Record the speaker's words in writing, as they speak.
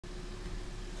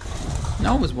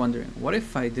Now I was wondering, what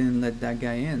if I didn't let that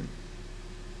guy in?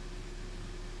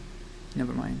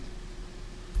 Never mind.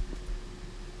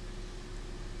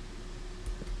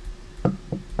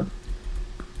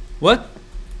 What?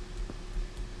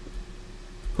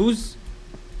 Who's...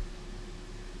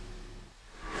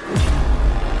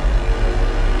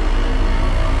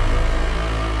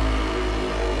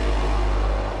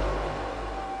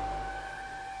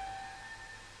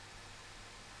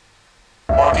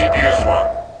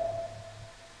 RTPS-1.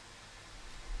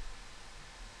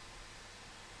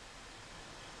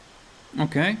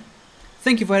 Okay.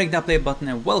 Thank you for hitting that play button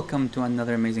and welcome to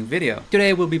another amazing video.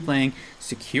 Today we'll be playing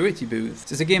Security Booth.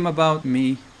 This is a game about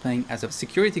me playing as a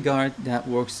security guard that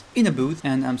works in a booth,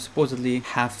 and I'm supposedly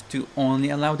have to only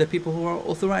allow the people who are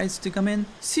authorized to come in.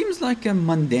 Seems like a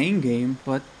mundane game,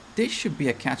 but there should be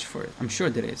a catch for it. I'm sure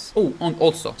there is. Oh, and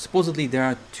also, supposedly there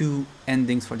are 2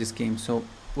 endings for this game, so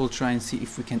we'll try and see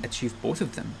if we can achieve both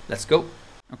of them. Let's go.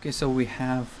 Okay, so we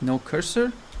have no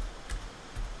cursor.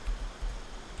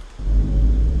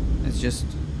 It's just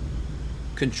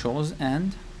controls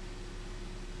and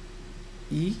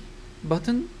E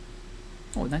button.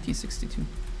 Oh, 1962.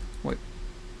 Wait.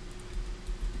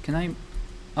 Can I...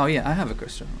 Oh yeah, I have a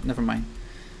cursor. Never mind.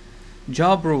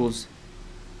 Job rules.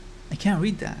 I can't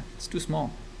read that. It's too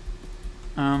small.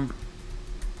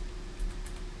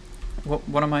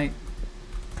 What am I...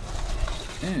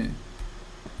 Oh.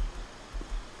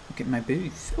 Okay, my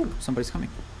booth. Oh, somebody's coming.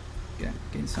 Yeah,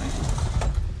 get inside.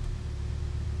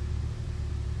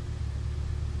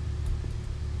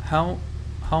 How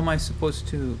am I supposed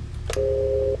to...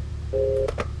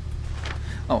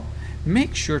 Oh,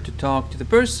 make sure to talk to the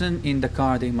person in the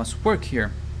car. They must work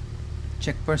here.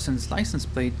 Check person's license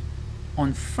plate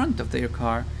on front of their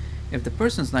car. If the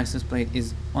person's license plate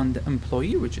is on the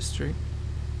employee registry,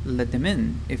 let them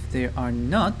in. If they are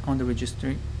not on the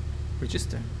register.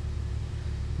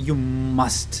 You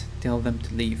must tell them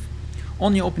to leave.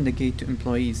 Only open the gate to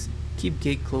employees. Keep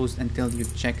gate closed until you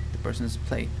check the person's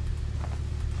plate.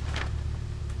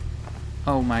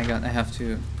 Oh my god, I have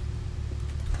to...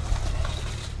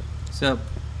 So...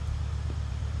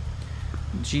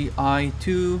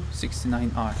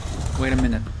 GI269R. Wait a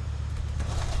minute.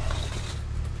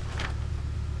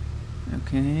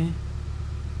 Okay.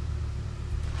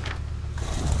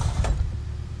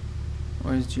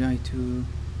 Where's GI2?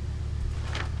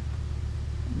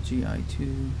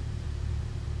 GI2...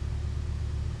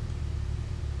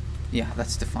 Yeah,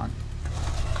 that's the font.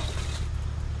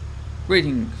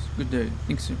 Greetings, good day.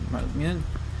 Thanks for letting me in.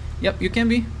 Yep, you can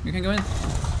be. You can go in.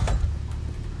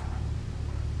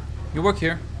 You work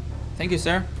here. Thank you,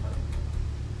 sir.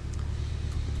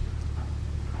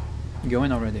 Go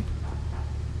in already.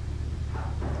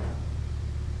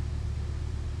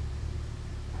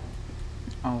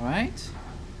 Alright.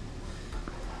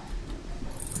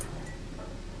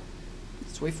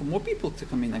 Let's wait for more people to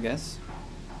come in, I guess.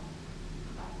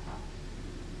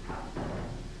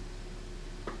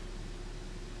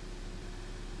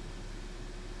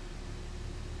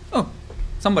 Oh,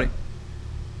 somebody.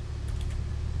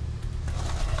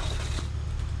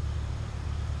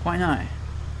 Why not?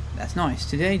 That's nice.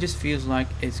 Today just feels like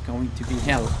it's going to be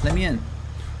hell. Let me in.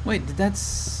 Wait,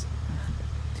 that's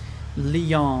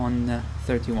Leon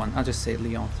 31. I'll just say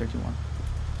Leon 31.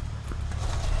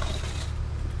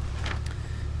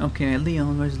 Okay,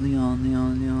 Leon, where's Leon?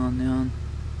 Leon.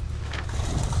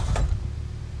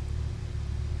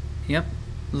 Yep,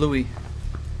 Louis.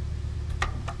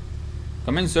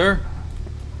 Come in, sir.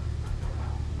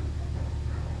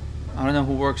 I don't know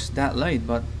who works that late,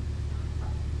 but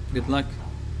good luck.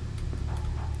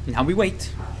 Now we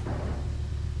wait.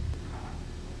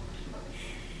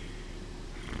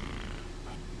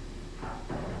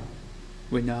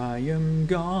 When I am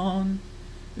gone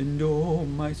and all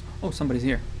my... Oh, somebody's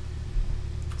here.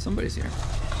 Somebody's here.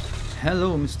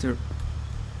 Hello, Mr.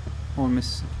 or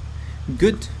Miss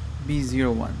Good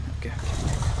B01. Okay.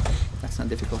 That's not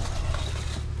difficult.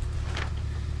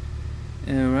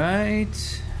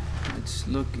 Alright, let's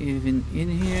look even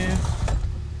in here.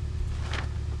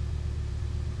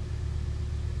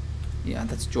 Yeah,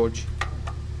 that's George.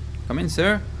 Come in,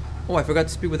 sir. Oh, I forgot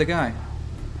to speak with the guy.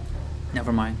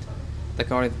 Never mind. The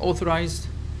car is authorized.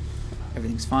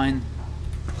 Everything's fine.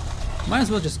 Might as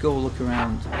well just go look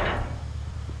around.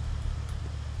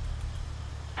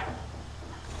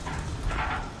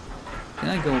 Can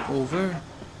I go over?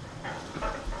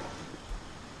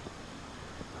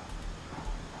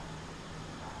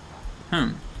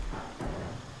 I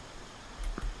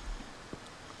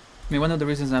mean, one of the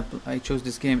reasons I chose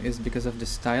this game is because of the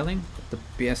styling, the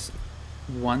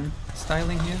PS1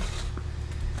 styling here.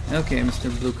 Okay, Mr.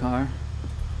 Blue Car.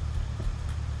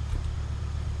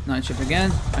 Night shift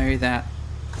again. I hear that.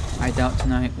 I doubt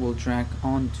tonight will drag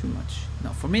on too much.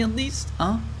 Not for me at least.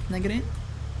 Can I get in?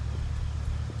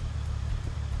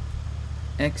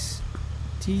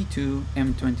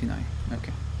 XT2M29.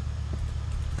 Okay.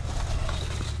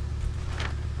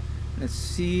 Let's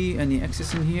see. Any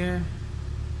access in here?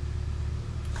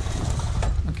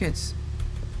 Okay, it's...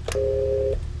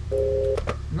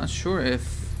 I'm not sure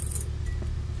if...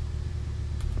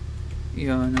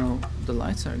 no, the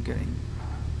lights are getting...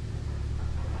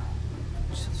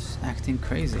 just acting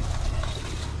crazy.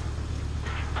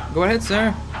 Go ahead,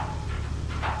 sir.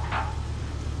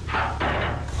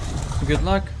 Good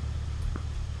luck.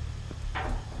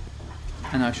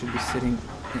 I know I should be sitting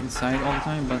inside all the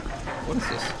time, but what is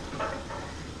this?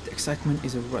 The excitement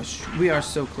is a rush. We are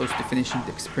so close to finishing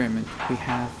the experiment. We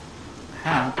have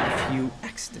had a few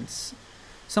accidents.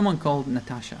 Someone called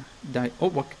Natasha died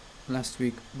last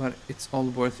week, but it's all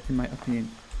worth in my opinion.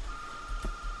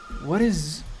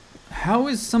 How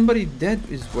is somebody dead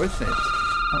is worth it?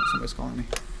 Oh, somebody's calling me.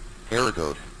 Error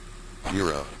code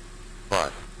 0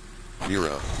 5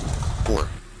 0 4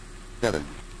 7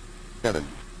 7.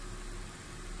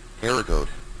 Error code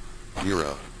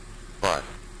 0 5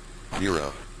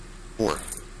 0 4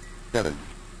 7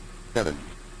 7.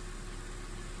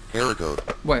 Error code.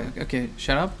 Wait, okay,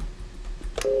 shut up.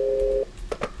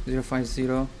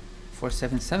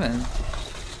 050477.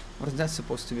 What is that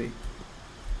supposed to be?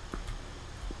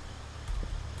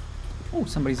 Oh,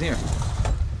 somebody's here.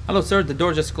 Hello, sir. The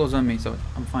door just closed on me, so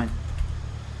I'm fine.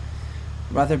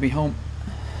 Rather be at home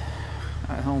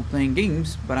playing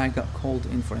games, but I got called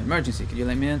in for an emergency. Could you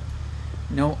let me in?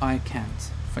 No, I can't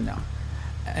for now.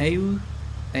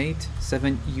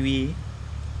 AU87UE.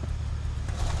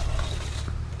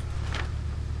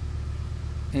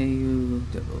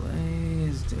 AU88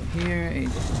 is still here.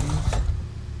 888.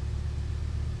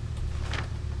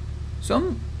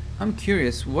 So I'm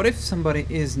curious. What if somebody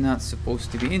is not supposed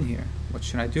to be in here? What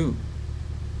should I do?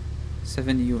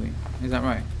 7UE. Is that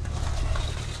right?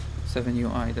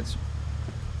 7UI. That's.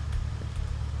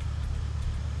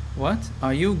 What?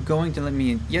 Are you going to let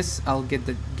me in? Yes, I'll get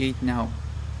the gate now.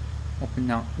 Open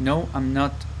now. No, I'm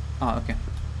not. Okay.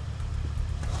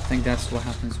 I think that's what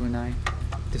happens when I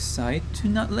decide to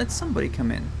not let somebody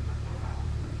come in.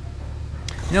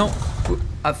 No,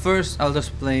 at first I'll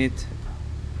just play it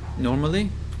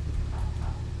normally.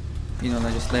 You know,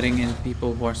 like just letting in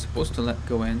people who are supposed to let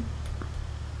go in.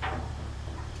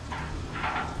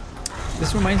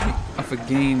 This reminds me of a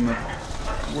game.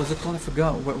 What was it called? I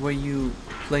forgot. Where you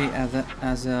play as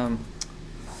a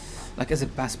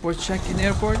passport check in the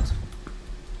airport.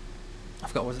 I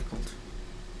forgot what it's called.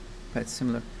 But it's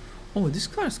similar. Oh, this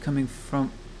car is coming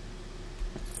from.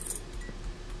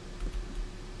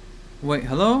 Wait,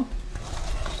 hello?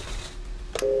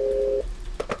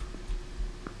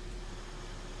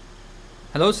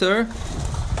 Hello, sir?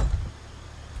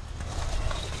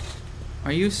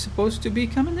 Are you supposed to be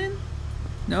coming in?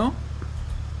 No?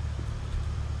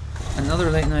 Another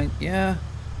late night? Yeah,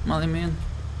 Molly man.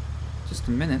 Just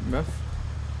a minute, bruv.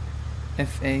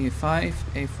 FA5,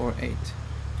 A48.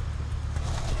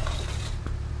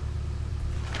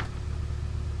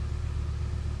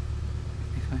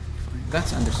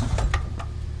 That's Anderson.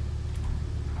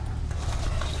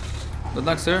 Good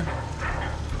luck, sir.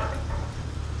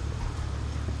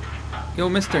 Yo,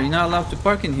 mister, you're not allowed to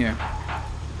park in here.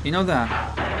 You know that.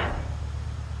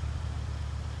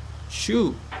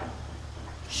 Shoo.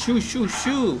 Shoo, shoo,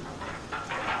 shoo.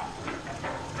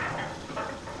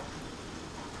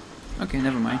 Okay,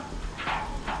 never mind.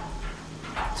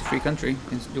 It's a free country. You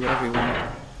can do whatever you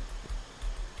want.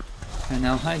 And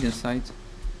I'll hide inside.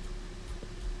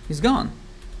 He's gone.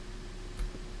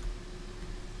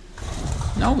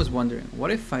 Now I was wondering,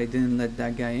 what if I didn't let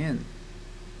that guy in?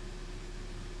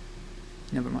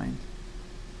 Never mind.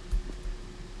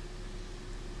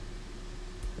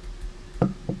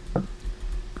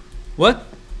 What?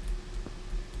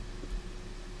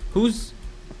 Who's...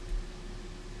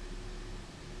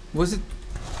 Was it...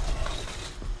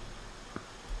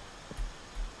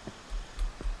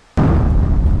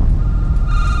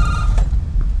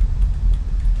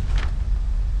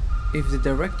 If the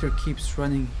director keeps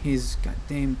running his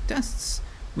goddamn tests,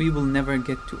 we will never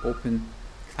get to open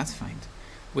classified.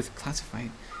 With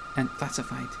classified and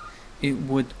classified, it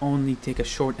would only take a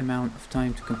short amount of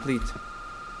time to complete.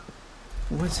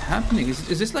 What's happening?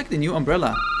 Is this like the new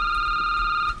Umbrella?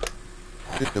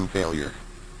 System failure.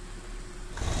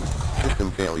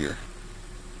 System failure.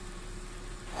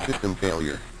 System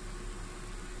failure.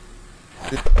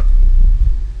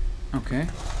 Okay.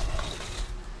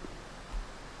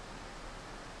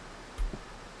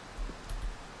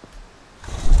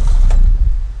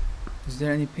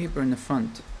 there any paper in the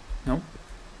front? No.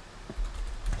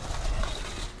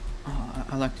 Oh,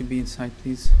 I'd like to be inside,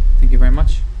 please. Thank you very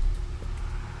much.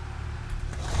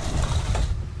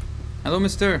 Hello,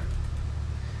 mister.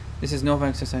 This is Nova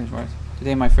exercise, right?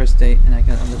 Today my first day and I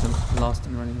got a little lost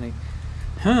and running late.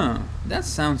 Huh, that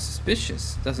sounds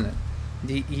suspicious, doesn't it?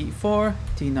 DE4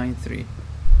 T93.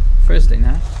 First day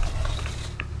now.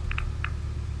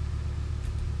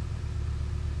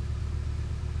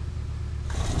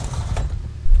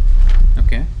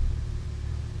 Okay.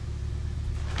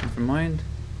 Never mind.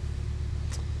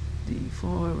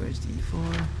 D4, where's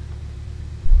D4?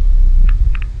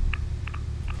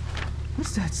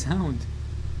 What's that sound?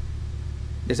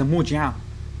 There's a moja.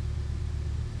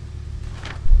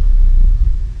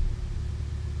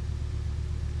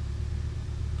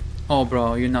 Oh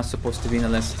bro, you're not supposed to be in the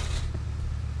list.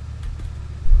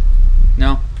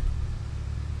 No.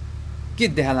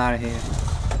 Get the hell out of here.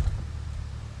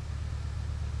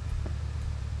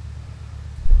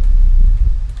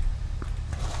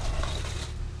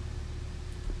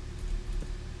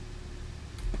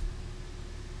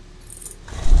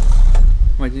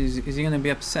 Wait, is he gonna be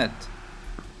upset?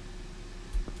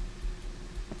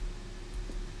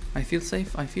 I feel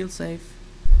safe, I feel safe.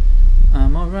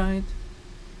 I'm alright.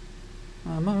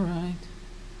 I'm alright.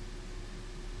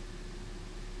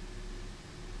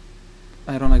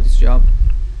 I don't like this job.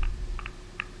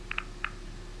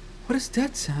 What is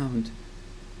that sound?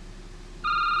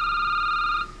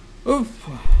 Oof.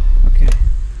 Okay.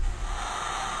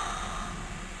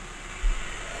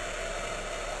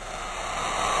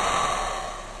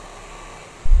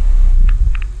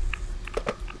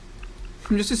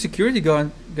 I'm just a security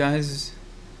guard, guys.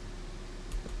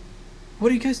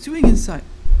 What are you guys doing inside?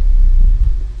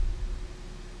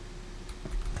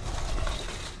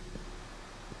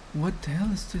 What the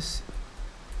hell is this?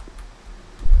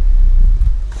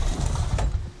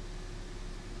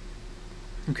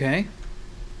 Okay.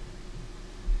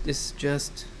 This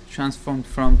just transformed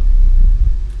from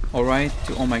alright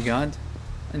to oh my god.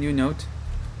 A new note.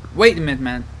 Wait a minute,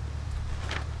 man.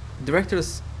 The director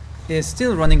is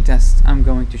still running tests. I'm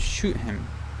going to shoot him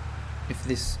if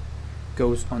this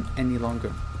goes on any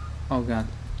longer. Oh god.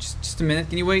 Just a minute.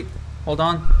 Can you wait? Hold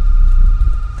on.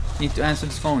 Need to answer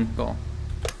this phone call.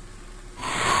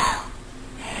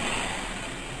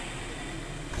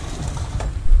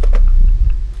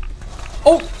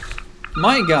 Oh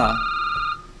my god.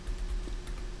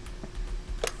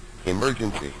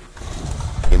 Emergency.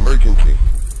 Emergency.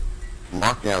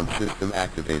 Lockdown system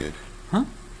activated. Huh?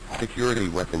 Security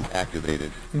weapons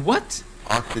activated. What?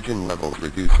 Oxygen levels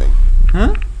reducing.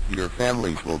 Huh? Your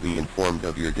families will be informed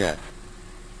of your death.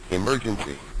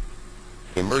 Emergency.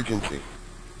 Emergency.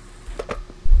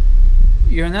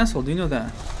 You're an asshole, do you know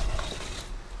that?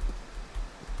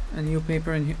 A new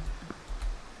paper in here.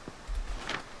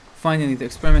 Finally, the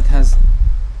experiment has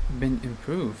been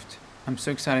improved. I'm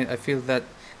so excited. I feel that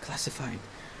classified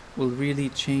will really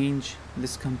change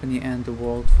this company and the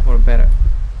world for better.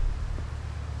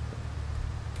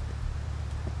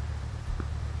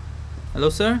 Hello,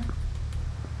 sir?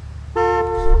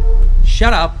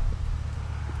 Shut up!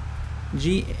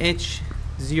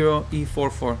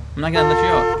 GH0E44. I'm not gonna let you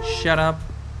out. Shut up.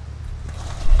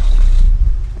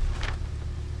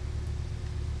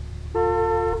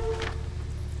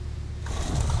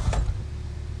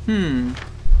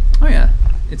 Oh yeah,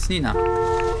 it's Nina.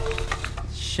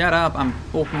 Shut up, I'm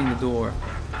opening the door.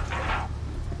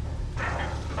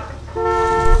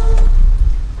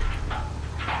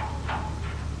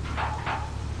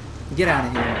 Get out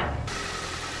of here.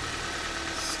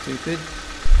 Stupid.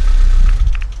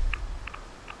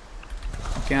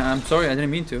 Okay, I'm sorry, I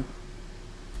didn't mean to.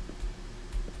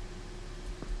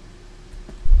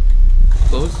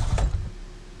 Close.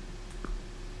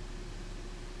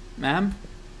 Ma'am?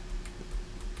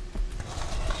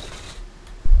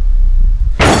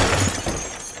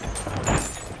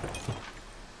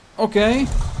 Okay.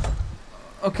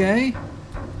 Okay.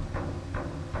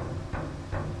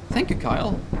 Thank you,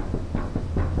 Kyle.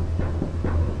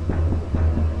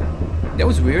 That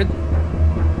was weird.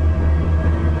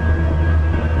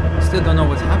 Still don't know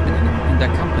what's happening in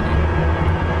that company.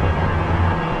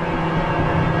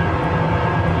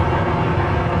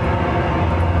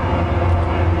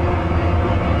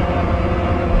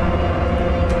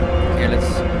 Okay,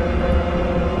 let's...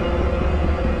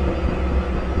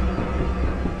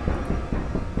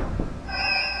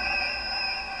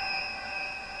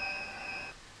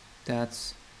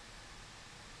 That's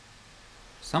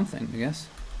something, I guess.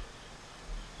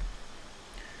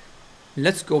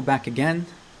 Let's go back again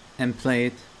and play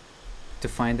it to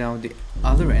find out the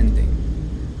other ending.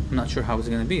 I'm not sure how it's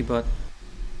gonna be, but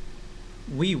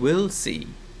We will see.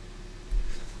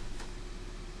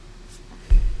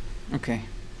 Okay.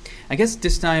 I guess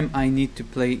this time I need to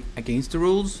play against the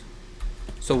rules.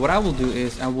 So what I will do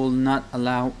is I will not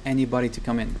allow anybody to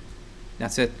come in.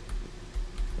 That's it.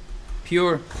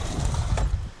 Pure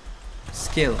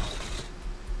skill.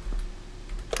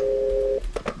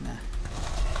 Nah.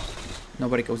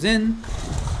 Nobody goes in.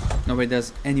 Nobody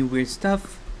does any weird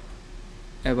stuff.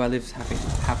 Everybody lives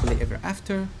happily ever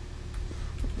after.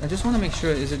 I just want to make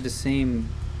sure, is it the same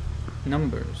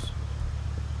numbers?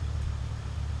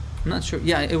 I'm not sure.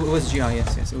 Yeah, it was GI.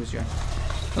 Yes, it was GI.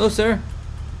 Hello, sir.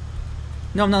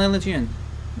 No, I'm not gonna let you in.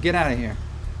 Get out of here.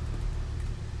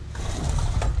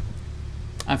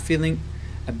 I'm feeling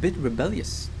a bit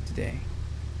rebellious today.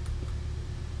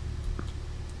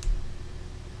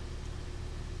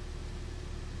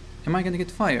 Am I gonna get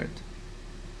fired?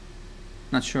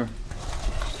 Not sure.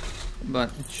 But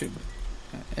it should.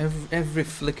 Every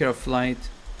flicker of light,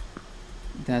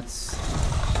 that's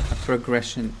a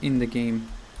progression in the game.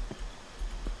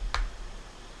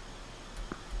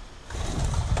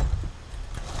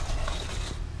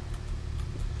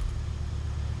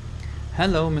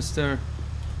 Hello, Mr.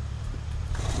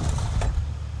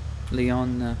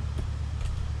 Leon.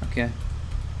 Okay.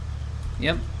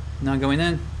 Yep, not going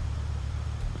in.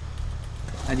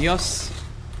 Adios.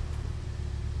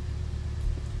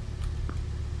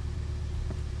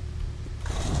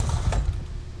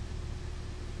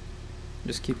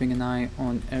 Just keeping an eye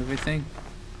on everything.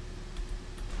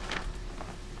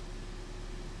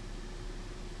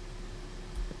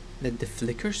 Let the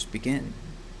flickers begin.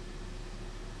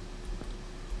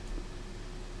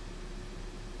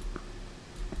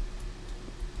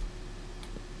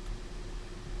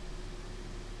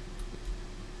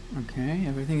 Okay,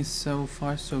 everything is so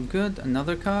far so good.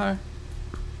 Another car.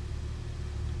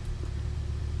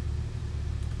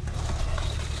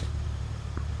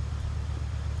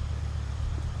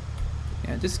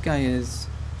 Yeah, this guy is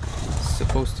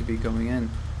supposed to be going in.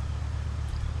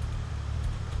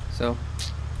 So,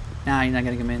 nah, you're not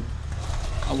gonna come in.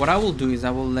 What I will do is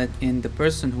I will let in the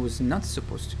person who is not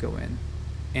supposed to go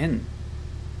in.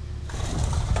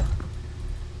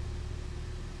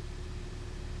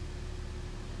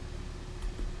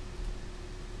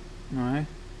 Alright.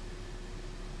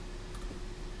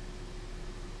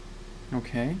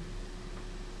 Okay.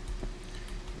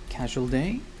 Casual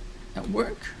day at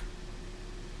work.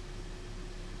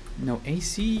 No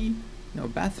AC, no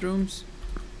bathrooms.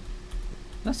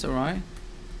 That's alright.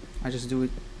 I just do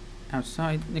it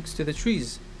outside next to the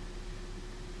trees.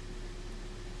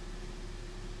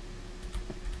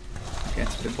 Okay,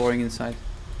 it's a bit boring inside.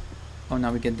 Oh,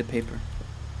 now we get the paper.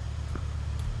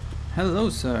 Hello,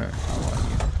 sir. How are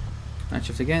you? Night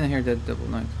shift again. I hear that double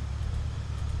night.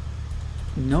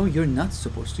 No, you're not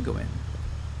supposed to go in.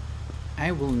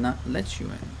 I will not let you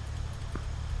in.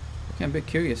 Okay, I'm a bit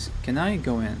curious. Can I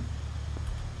go in?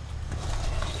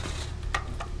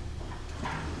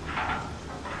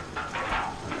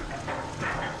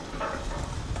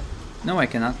 No, I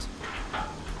cannot.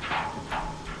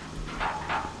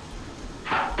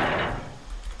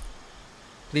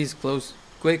 Please close.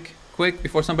 Quick, quick,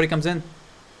 before somebody comes in.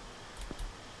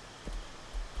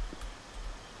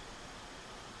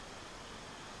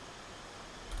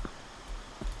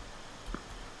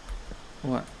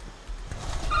 What?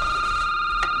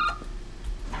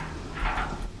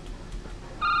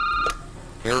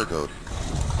 Error code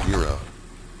 0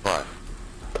 5.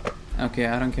 Okay,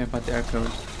 I don't care about the error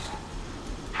code.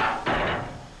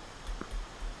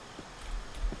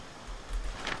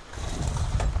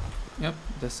 Yep,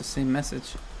 that's the same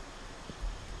message.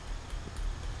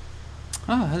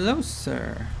 Ah, hello,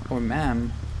 sir. Or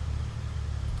ma'am.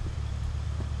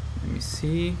 Let me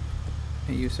see.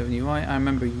 AU7UI. I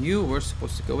remember you were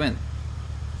supposed to go in.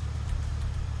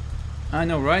 I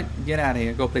know, right? Get out of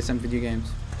here. Go play some video games.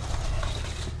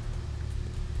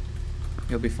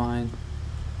 You'll be fine.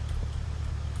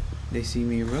 They see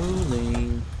me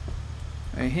rolling.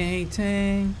 I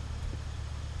hating.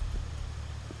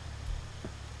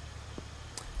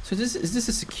 So is this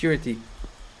a security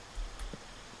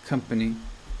company?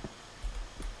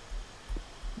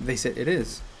 They said it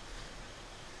is.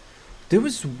 There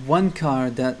was one car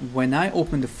that when I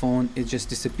opened the phone, it just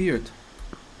disappeared.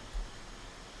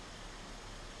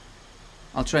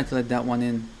 I'll try to let that one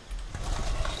in.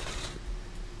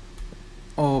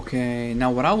 Okay, now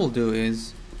what I will do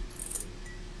is...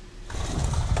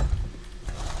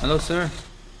 Hello, sir.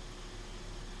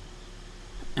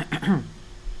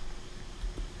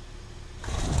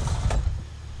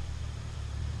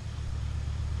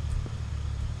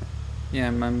 Yeah, I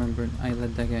remember. I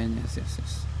let that guy in.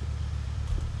 Yes.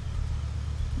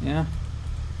 Yeah.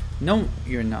 No,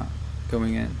 you're not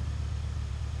going in.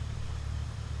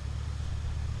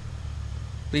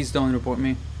 Please don't report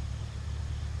me.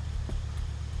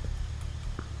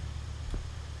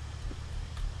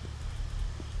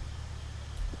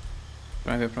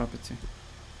 Private property.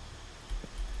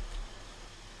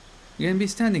 You're gonna be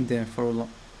standing there for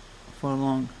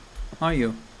long, are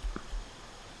you?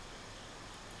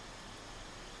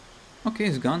 Okay,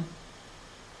 it's gone.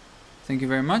 Thank you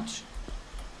very much.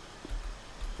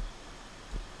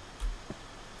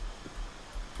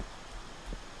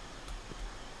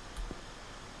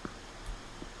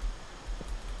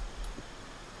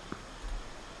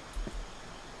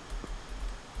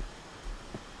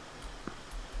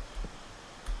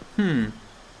 Am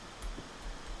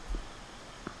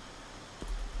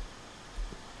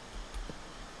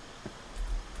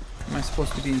I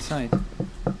supposed to be inside?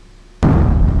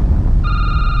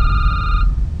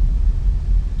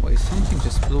 Wait, something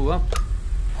just blew up.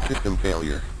 System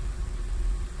failure.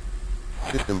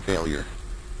 System failure.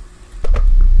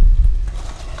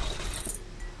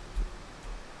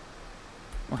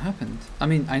 What happened? I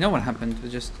mean, I know what happened,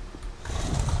 but just...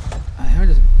 I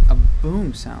heard a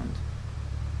boom sound.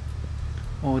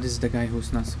 Oh, this is the guy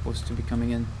who's not supposed to be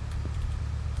coming in.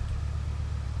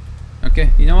 Okay,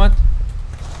 you know what?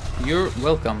 You're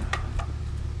welcome.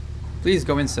 Please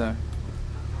go in, sir.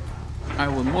 I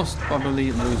will most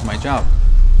probably lose my job,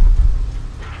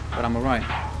 but I'm alright.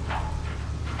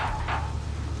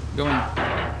 Go in.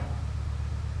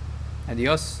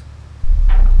 Adios.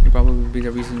 You'll probably be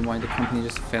the reason why the company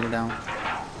just fell down.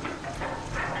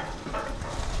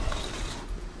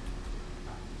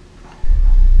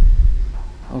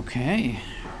 Okay.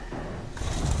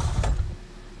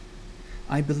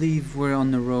 I believe we're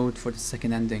on the road for the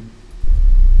second ending.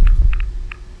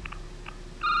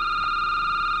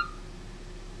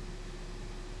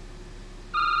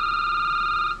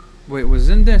 Wait,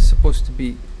 wasn't there supposed to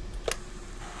be...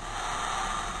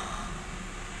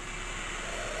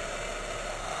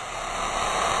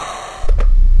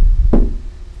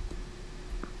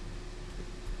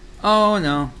 Oh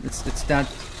no, it's that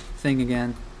thing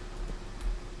again.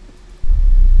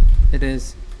 It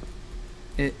is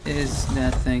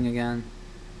that thing again.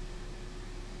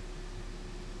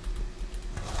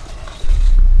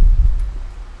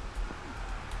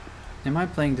 Am I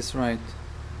playing this right?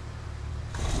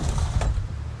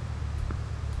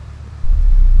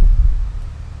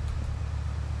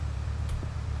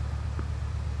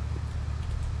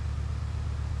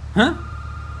 Huh?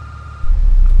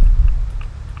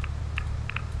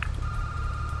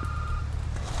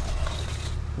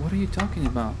 What are you talking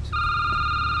about?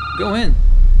 Go in.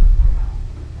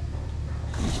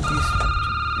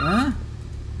 Yeah?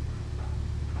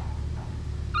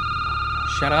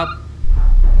 Shut up.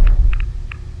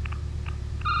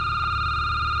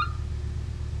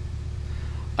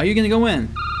 Are you gonna go in?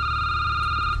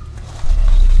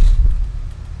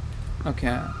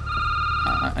 Okay,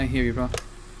 I hear you, bro.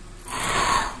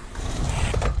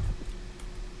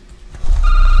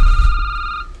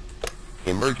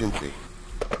 Emergency.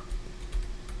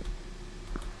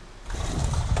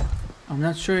 I'm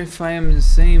not sure if I am the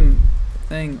same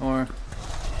thing or...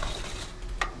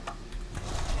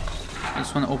 I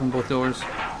just want to open both doors.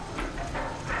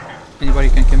 Anybody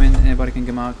can come in, anybody can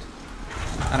come out.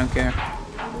 I don't care.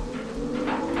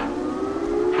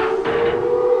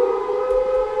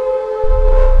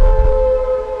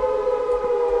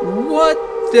 What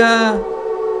the...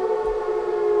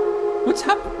 What's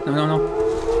happening? No, no, no.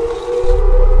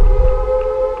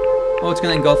 Oh, it's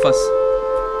gonna engulf us.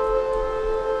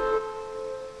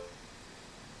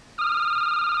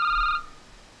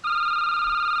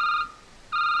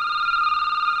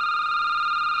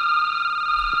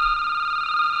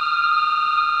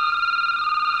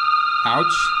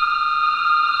 Ouch.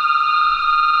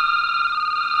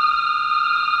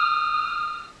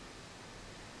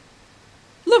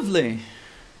 Lovely.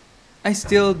 I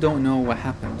still don't know what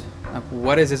happened.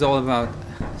 What is this all about?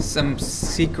 Some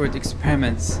secret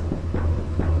experiments.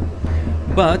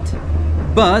 But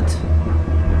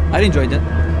I enjoyed it.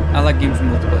 I like games with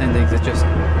multiple endings that just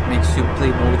makes you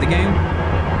play more with the game.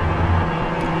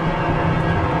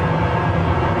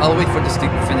 I'll wait for this thing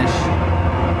to finish.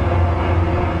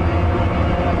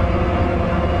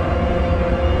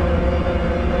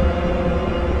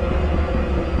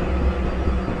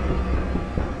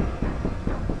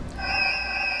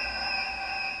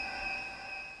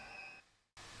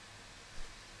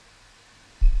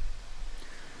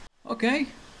 Okay,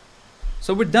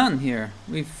 so we're done here.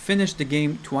 We've finished the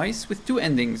game twice with 2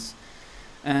 endings.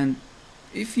 And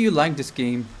if you like this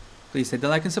game, please hit the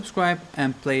like and subscribe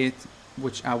and play it,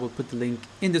 which I will put the link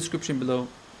in the description below.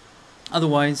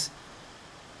 Otherwise,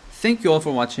 thank you all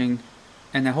for watching,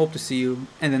 and I hope to see you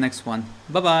in the next one.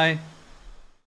 Bye bye!